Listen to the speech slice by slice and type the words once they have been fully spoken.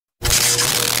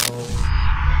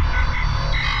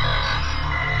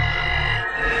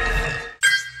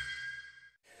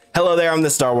Hello there, I'm the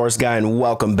Star Wars guy, and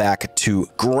welcome back to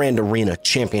Grand Arena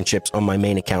Championships on my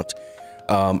main account.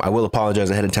 I will apologize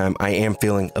ahead of time. I am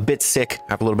feeling a bit sick.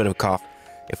 I have a little bit of a cough.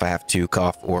 If I have to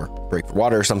cough or break for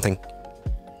water or something,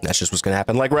 that's just what's going to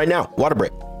happen. Like right now, water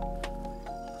break.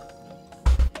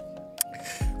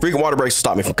 Freaking water breaks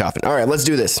stop me from coughing. All right, let's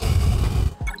do this.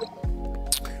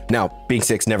 Now, being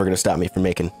sick's never going to stop me from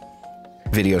making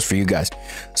videos for you guys.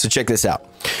 So check this out.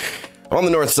 On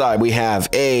the north side, we have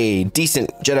a decent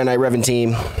Jedi Knight Revan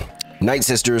team. Night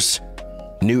Sisters,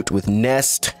 Newt with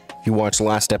Nest. If you watched the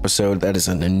last episode, that is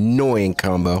an annoying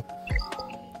combo.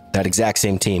 That exact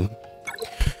same team.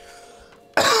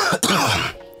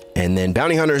 And then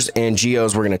Bounty Hunters and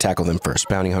Geos, we're going to tackle them first.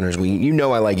 Bounty Hunters, you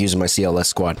know I like using my CLS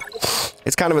squad.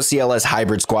 It's kind of a CLS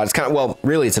hybrid squad. It's kind of, well,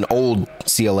 really, it's an old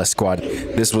CLS squad.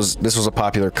 This was a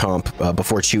popular comp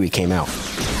before Chewie came out.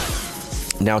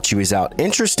 Now Chewie's out.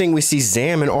 Interesting, we see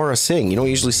Zam and Aura Singh. You don't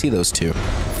usually see those two.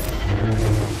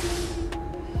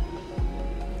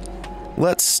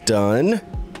 Let's stun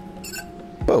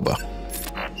Boba.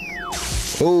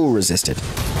 Oh, resisted.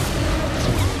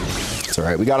 It's all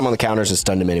right. We got him on the counters and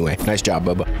stunned him anyway. Nice job,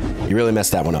 Boba. You really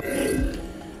messed that one up.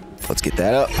 Let's get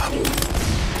that up.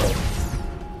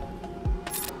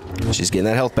 She's getting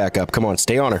that health back up. Come on,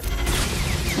 stay on her.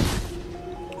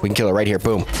 We can kill her right here.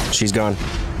 Boom. She's gone.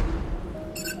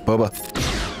 Boba.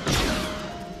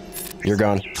 You're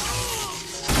gone.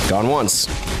 Gone once.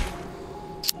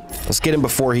 Let's get him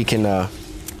before he can,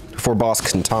 before Boss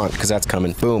can taunt, because that's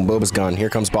coming. Boom, Boba's gone. Here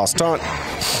comes Boss taunt.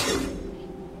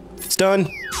 Stun.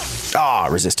 Ah,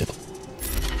 resisted.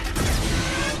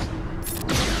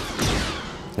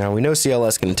 Now, we know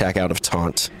CLS can attack out of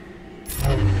taunt.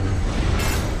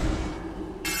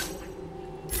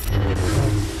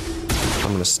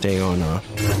 I'm gonna stay on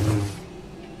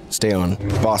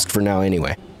Bosk for now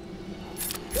anyway.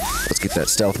 Let's get that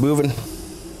stealth moving.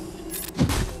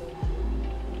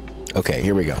 Okay,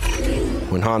 here we go.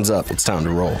 When Han's up, it's time to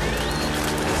roll.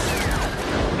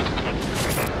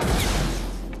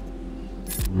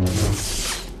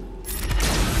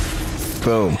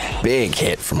 Boom. Big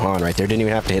hit from Han right there. Didn't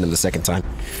even have to hit him the second time.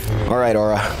 All right,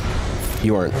 Aura.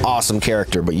 You are an awesome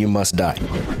character, but you must die.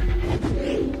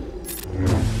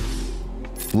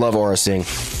 Love Aura Singh,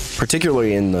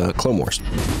 particularly in the Clone Wars.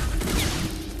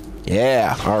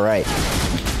 Yeah, all right.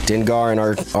 Dengar and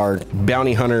our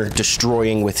bounty hunter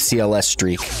destroying with CLS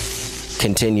streak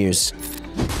continues.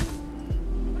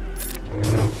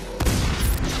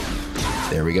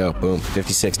 There we go. Boom.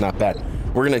 56, not bad.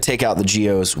 We're going to take out the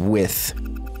Geos with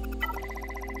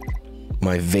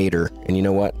my Vader. And you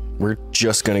know what? We're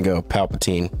just going to go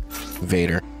Palpatine,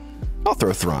 Vader. I'll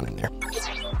throw Thrawn in there.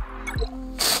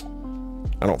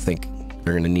 I don't think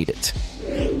they're going to need it.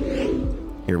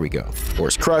 Here we go.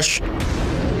 Force Crush.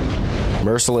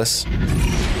 Merciless.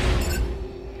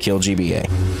 Kill GBA.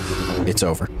 It's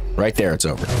over. Right there, it's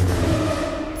over.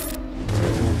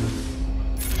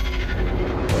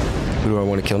 Who do I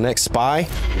want to kill next? Spy?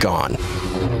 Gone.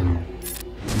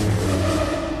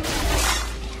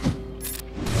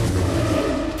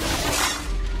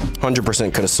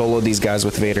 "100% could have soloed these guys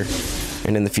with Vader.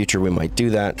 And in the future, we might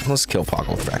do that. Let's kill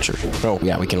Poggle Fracture. Oh,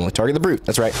 yeah, we can only target the Brute.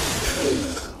 That's right.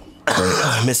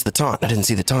 I missed the taunt. I didn't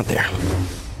see the taunt there.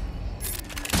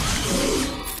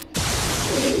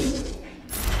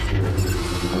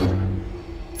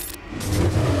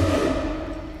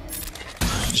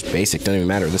 Just basic. Doesn't even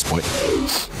matter at this point.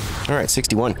 All right,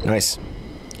 61. Nice.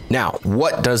 Now,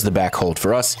 what does the back hold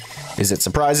for us? Is it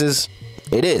surprises?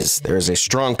 It is. There is a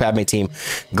strong Padme team.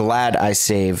 Glad I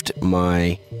saved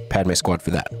my Padme squad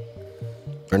for that.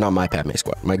 Or not my Padme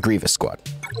squad, my Grievous squad.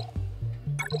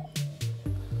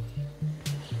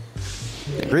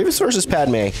 The Grievous versus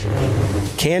Padme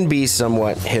can be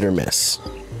somewhat hit or miss.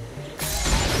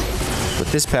 But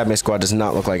this Padme squad does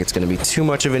not look like it's going to be too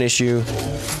much of an issue.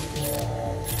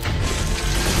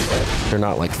 They're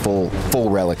not like full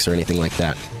relics or anything like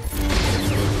that.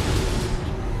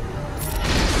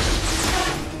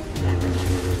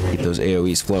 Keep those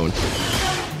AoEs flowing.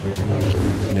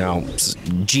 Now,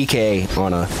 GK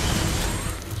on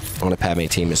a Padme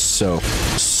team is so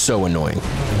annoying.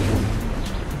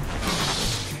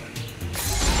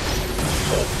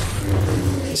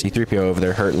 C-3PO over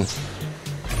there hurting.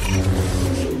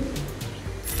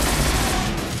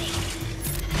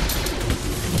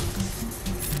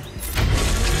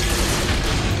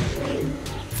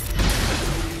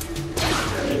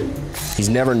 He's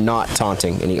never not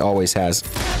taunting, and he always has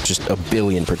just a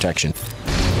billion protection.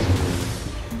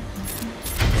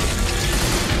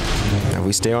 Have we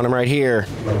we stay on him right here.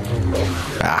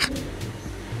 Ah.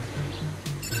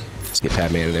 Let's get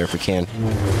Padme out of there if we can.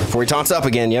 Before he taunts up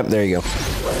again. Yep, there you go.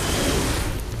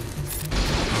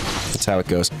 That's how it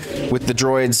goes. With the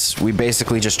droids, we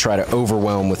basically just try to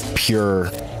overwhelm with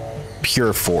pure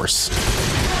force.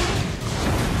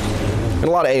 And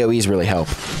a lot of AoEs really help.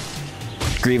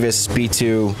 Grievous,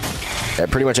 B2,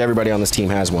 pretty much everybody on this team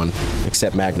has one,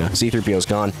 except Magna. C-3PO's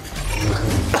gone.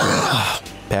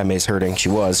 Padme's hurting.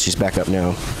 She's back up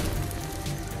now.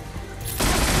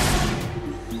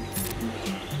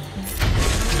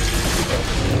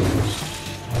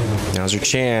 Now's your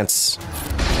chance.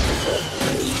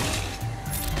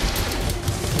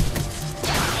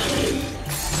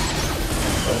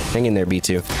 Hang in there,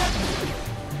 B2.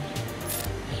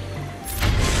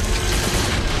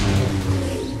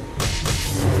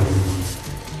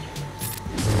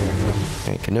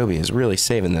 Okay, Kenobi is really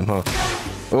saving them, huh?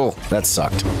 Oh, that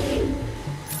sucked.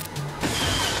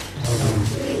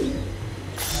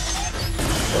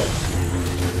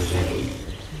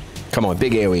 Come on,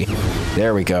 big AoE.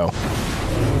 There we go.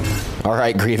 All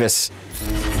right, Grievous.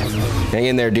 Hang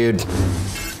in there, dude.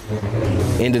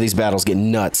 Into these battles get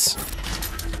nuts.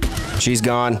 She's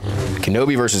gone.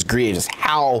 Kenobi versus Grievous.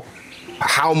 How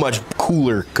much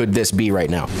cooler could this be right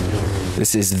now?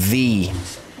 This is the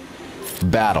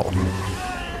battle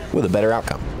with a better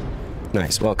outcome.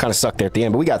 Nice. Well, it kind of sucked there at the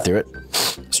end, but we got through it.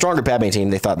 Stronger Padme team.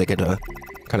 They thought they could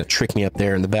kind of trick me up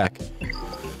there in the back.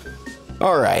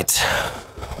 All right.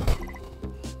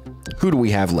 Who do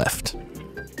we have left?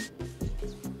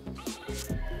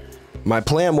 My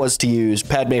plan was to use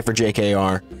Padme for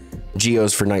JKR,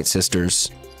 Geos for Night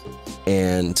Sisters,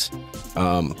 and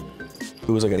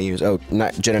who was I going to use? Oh,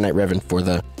 Jedi Knight Revan for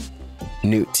the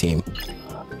Newt team.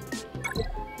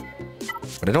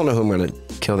 But I don't know who I'm going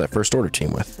to kill that First Order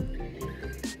team with.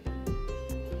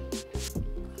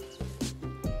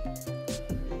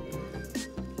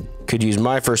 Could use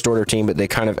my First Order team, but they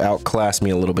kind of outclassed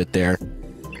me a little bit there.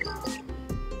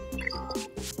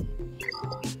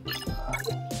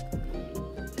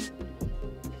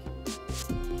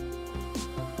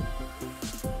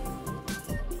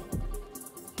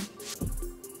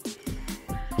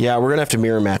 Yeah, we're gonna have to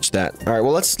mirror match that. All right,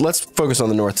 well let's focus on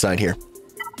the north side here.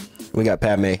 We got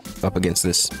Padme up against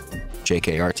this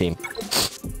JKR team.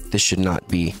 This should not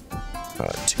be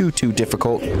too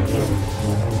difficult. We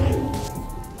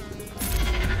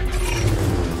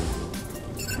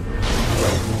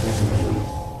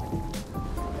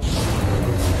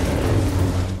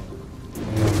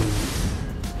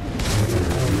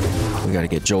got to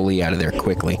get Jolie out of there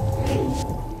quickly.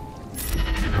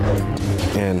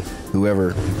 And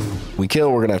whoever we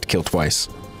kill, we're gonna have to kill twice.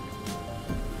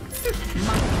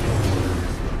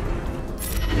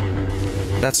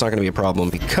 That's not gonna be a problem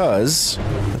because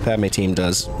the Padme team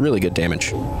does really good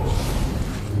damage.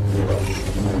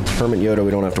 Hermit Yoda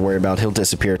we don't have to worry about. He'll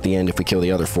disappear at the end if we kill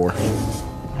the other four.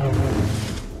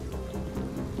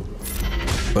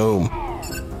 Boom.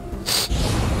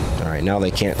 Alright, now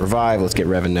they can't revive. Let's get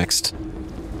Revan next.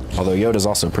 Although Yoda's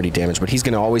also pretty damaged, but he's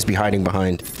gonna always be hiding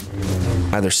behind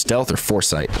either stealth or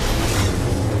foresight.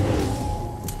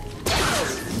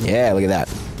 Yeah, look at that.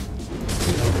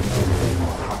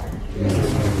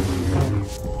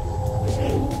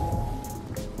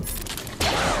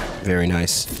 Very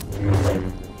nice.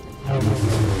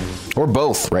 Or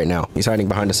both right now. He's hiding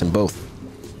behind us in both.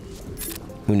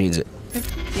 Who needs it?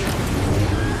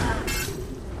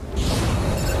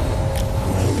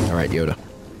 All right, Yoda.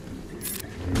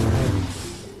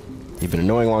 You've been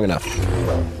annoying long enough.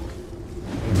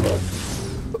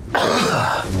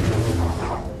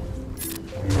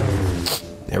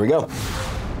 There we go.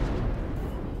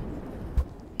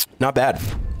 Not bad.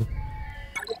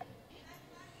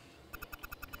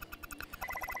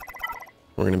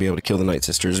 We're going to be able to kill the Night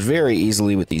Sisters very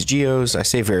easily with these Geos. I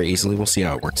say very easily. We'll see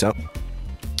how it works out.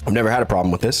 I've never had a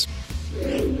problem with this.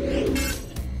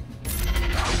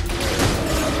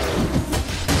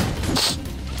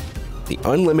 The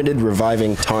unlimited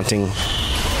reviving, taunting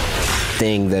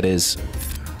thing that is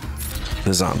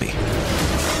the zombie.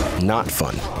 Not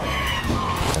fun.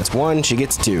 That's one. She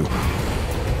gets two.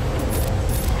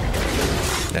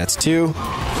 That's two.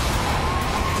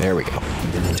 There we go.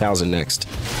 Talzin next.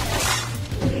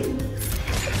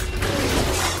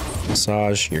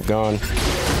 Massage, you're gone.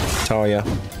 Talia.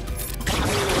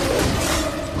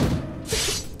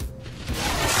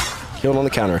 Killed on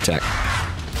the counterattack.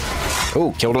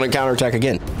 Oh, killed on a counterattack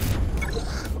again.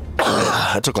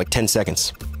 That took like 10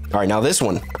 seconds. All right, now this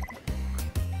one.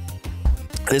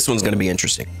 This one's going to be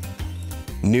interesting.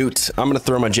 Newt. I'm going to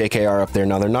throw my JKR up there.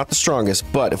 Now, they're not the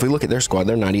strongest, but if we look at their squad,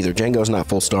 they're not either. Django's not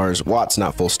full stars. Watt's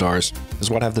not full stars. Does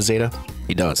Watt have the Zeta?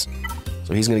 He does.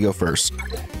 So he's going to go first.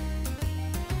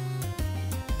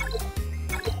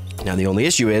 Now, the only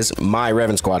issue is my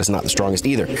Revan squad is not the strongest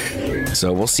either.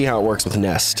 So we'll see how it works with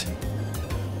Nest.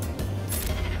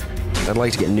 I'd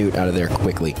like to get Newt out of there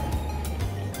quickly.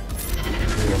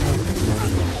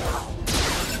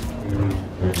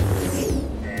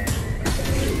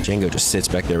 Django just sits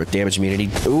back there with damage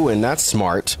immunity. Ooh, and that's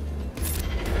smart.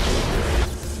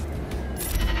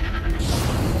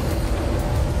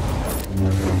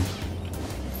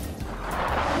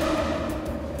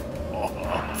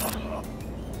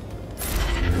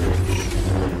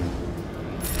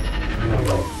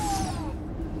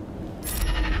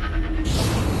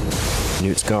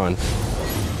 Newt's gone.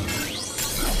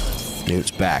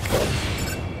 Newt's back.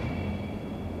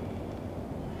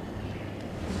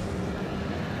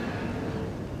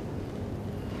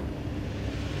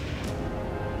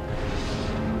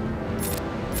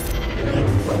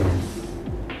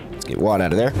 Let's get Watt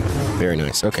out of there. Very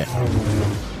nice. Okay.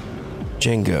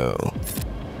 Django.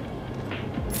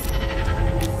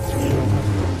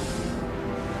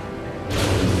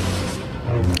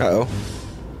 Uh-oh.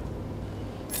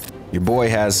 Your boy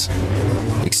has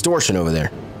extortion over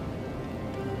there.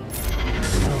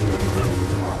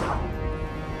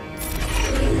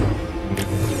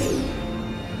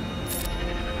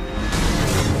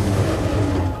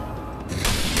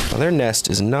 Well, their nest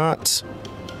is not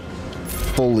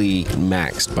fully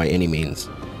maxed by any means.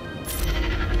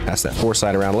 Pass that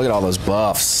foresight around. Look at all those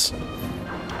buffs.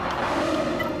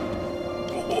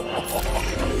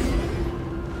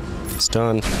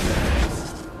 Stun.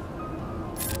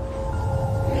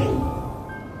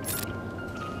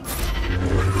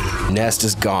 Nest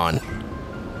is gone.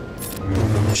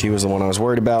 She was the one I was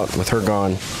worried about. With her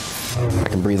gone, I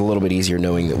can breathe a little bit easier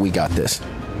knowing that we got this.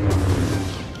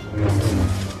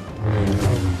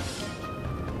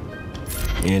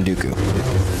 And Dooku.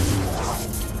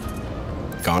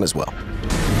 Gone as well.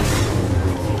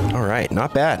 All right,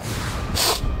 not bad.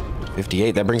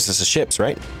 58, that brings us to ships,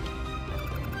 right?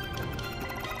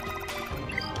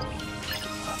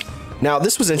 Now,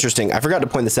 this was interesting. I forgot to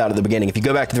point this out at the beginning. If you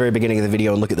go back to the very beginning of the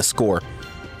video and look at the score,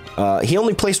 he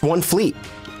only placed one fleet,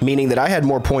 meaning that I had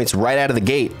more points right out of the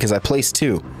gate because I placed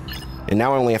 2. And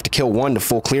now I only have to kill 1 to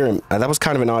full clear him. That was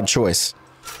kind of an odd choice.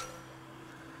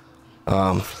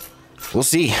 We'll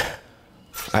see.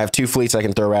 I have 2 fleets I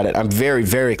can throw at it. I'm very,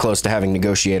 very close to having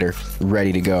Negotiator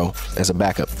ready to go as a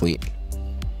backup fleet.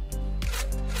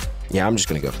 Yeah, I'm just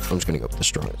gonna go with the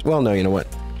strongest. Well, no, you know what?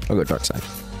 I'll go dark side.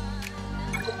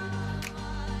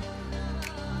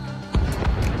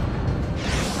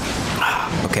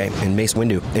 Okay, and Mace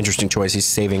Windu, interesting choice. He's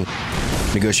saving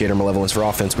Negotiator Malevolence for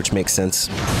offense, which makes sense.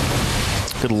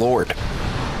 Good lord.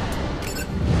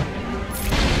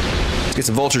 Let's get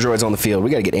some Vulture Droids on the field. We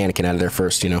gotta get Anakin out of there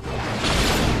first, you know.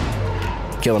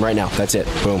 Kill him right now. That's it.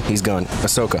 Boom, he's gone.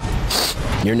 Ahsoka,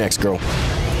 you're next, girl.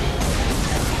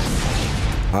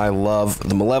 I love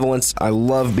the Malevolence. I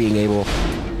love being able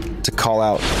to call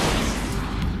out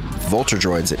Vulture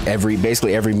Droids at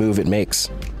basically every move it makes.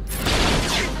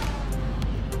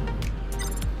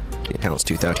 Get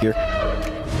Houndstooth out here.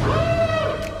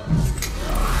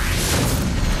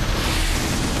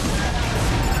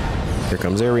 Here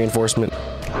comes air reinforcement.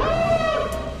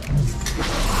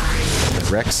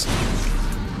 Rex.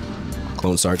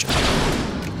 Clone Sergeant.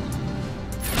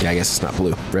 Yeah, I guess it's not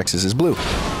blue. Rex's is blue.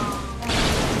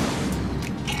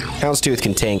 Houndstooth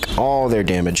can tank all their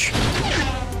damage.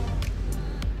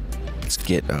 Let's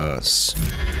get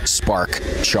Spark,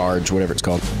 Charge, whatever it's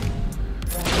called.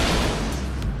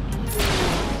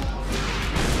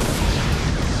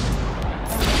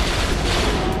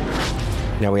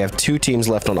 Now we have 2 teams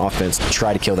left on offense to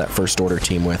try to kill that First Order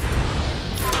team with.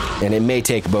 And it may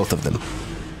take both of them.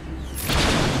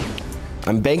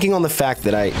 I'm banking on the fact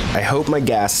that I hope my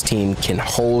gas team can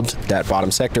hold that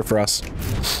bottom sector for us.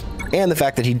 And the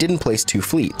fact that he didn't place 2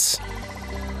 fleets.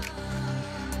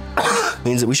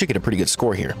 Means that we should get a pretty good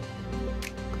score here.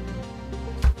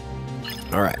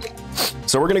 Alright.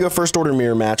 So we're going to go First Order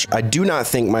mirror match. I do not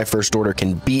think my First Order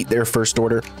can beat their First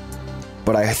Order.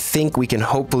 But I think we can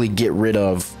hopefully get rid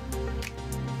of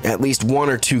at least 1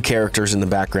 or 2 characters in the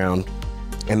background.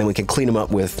 And then we can clean them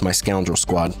up with my Scoundrel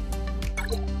squad.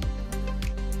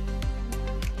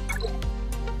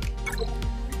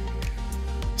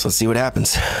 So let's see what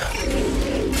happens.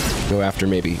 Go after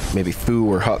maybe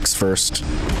Fu or Hux first.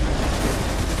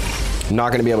 Not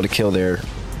going to be able to kill their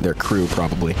crew,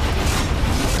 probably.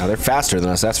 Now, they're faster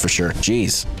than us, that's for sure.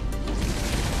 Jeez.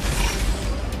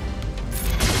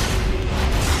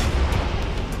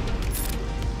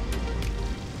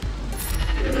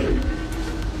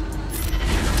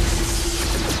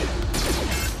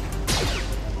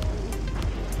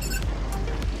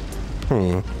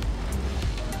 I'll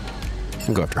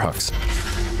go after Hux.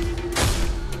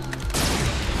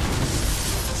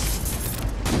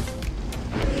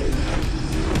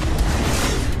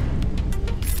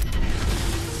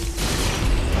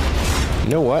 You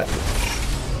know what?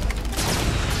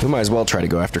 We might as well try to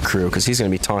go after Crew, because he's going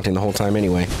to be taunting the whole time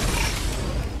anyway.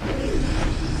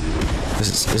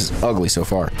 This is ugly so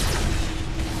far.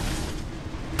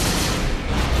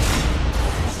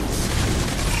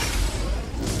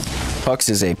 Hux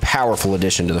is a powerful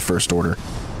addition to the First Order.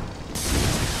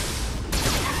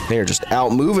 They are just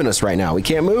out moving us right now. We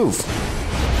can't move.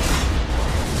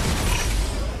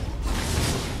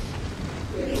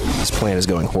 This plan is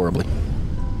going horribly.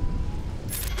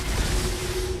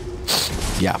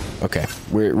 Yeah, okay.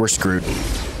 We're screwed.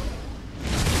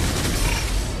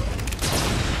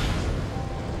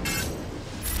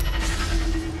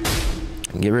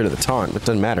 Get rid of the taunt, but it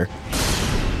doesn't matter.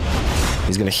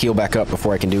 He's gonna heal back up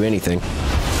before I can do anything.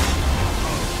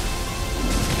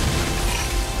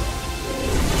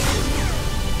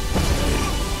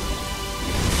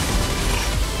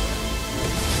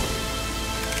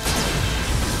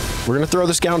 We're gonna throw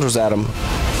the scoundrels at him.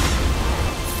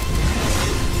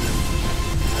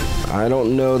 I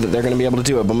don't know that they're gonna be able to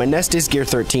do it, but my nest is gear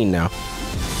 13 now.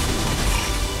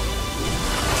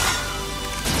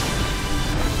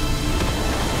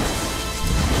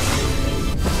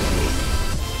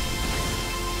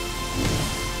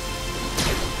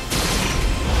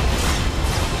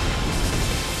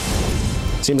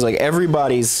 Seems like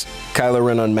everybody's Kylo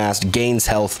Ren Unmasked gains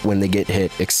health when they get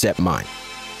hit, except mine.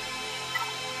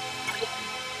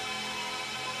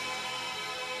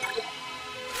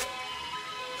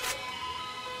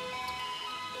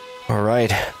 All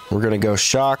right, we're gonna go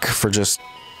shock for just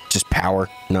power,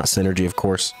 not synergy, of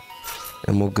course,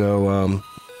 and we'll go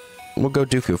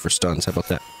Dooku for stuns. How about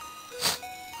that?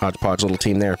 Hodgepodge little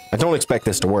team there. I don't expect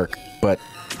this to work, but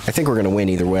I think we're gonna win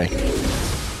either way.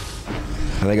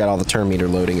 And they got all the turn meter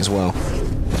loading as well.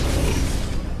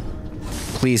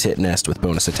 Please hit nest with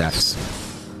bonus attacks.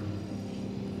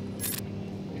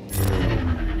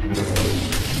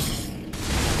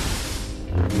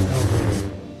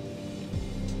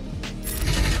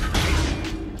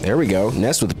 There we go.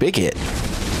 Nest with a big hit.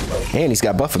 And he's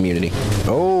got buff immunity.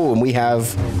 Oh, and we have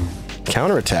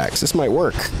counterattacks. This might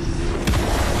work.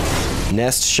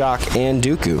 Nest, shock, and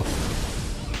Dooku.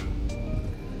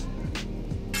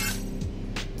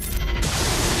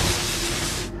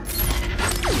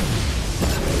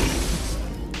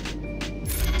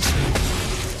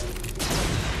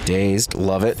 Dazed,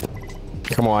 love it.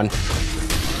 Come on.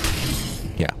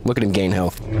 Yeah, look at him gain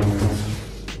health.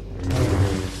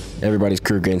 Everybody's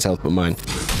crew gains health but mine.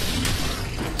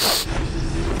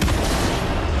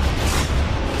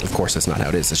 Of course, that's not how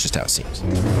it is. That's just how it seems.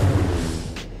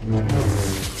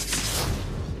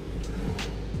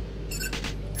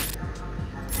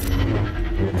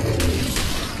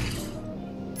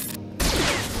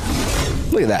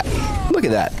 Look at that. Look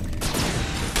at that.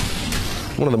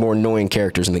 One of the more annoying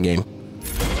characters in the game.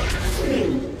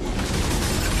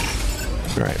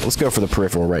 All right, let's go for the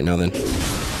peripheral right now then.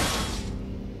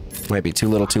 Might be too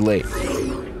little, too late.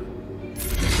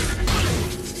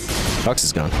 Hux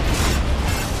is gone.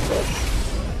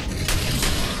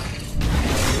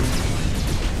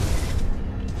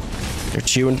 They're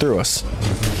chewing through us.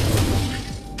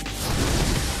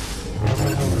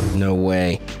 No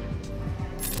way.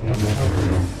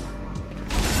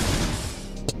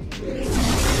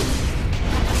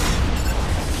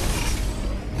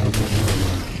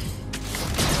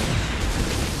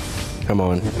 Come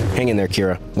on. Hang in there,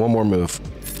 Kira. One more move.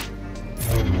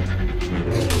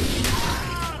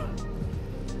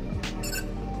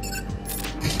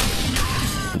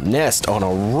 Nest on a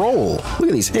roll. Look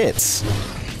at these hits.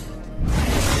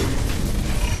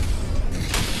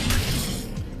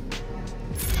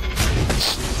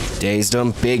 Dazed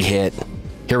him. Big hit.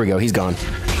 Here we go. He's gone.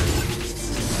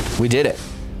 We did it.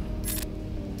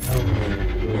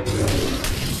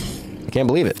 I can't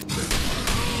believe it.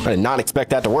 I did not expect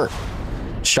that to work.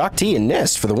 Shock T and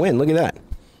Nest for the win. Look at that.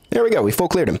 There we go. We full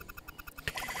cleared him.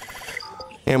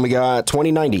 And we got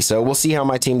 2090. So we'll see how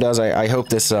my team does. I hope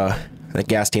this that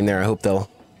gas team there, I hope they'll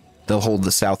hold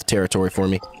the south territory for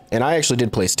me. And I actually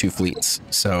did place 2 fleets.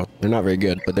 So they're not very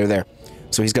good, but they're there.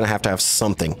 So he's going to have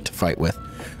something to fight with.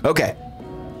 Okay.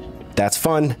 That's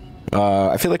fun.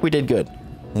 I feel like we did good.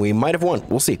 We might have won.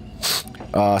 We'll see.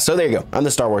 So there you go. I'm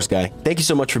the Star Wars guy. Thank you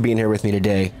so much for being here with me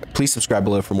today. Please subscribe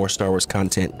below for more Star Wars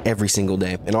content every single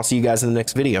day. And I'll see you guys in the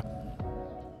next video.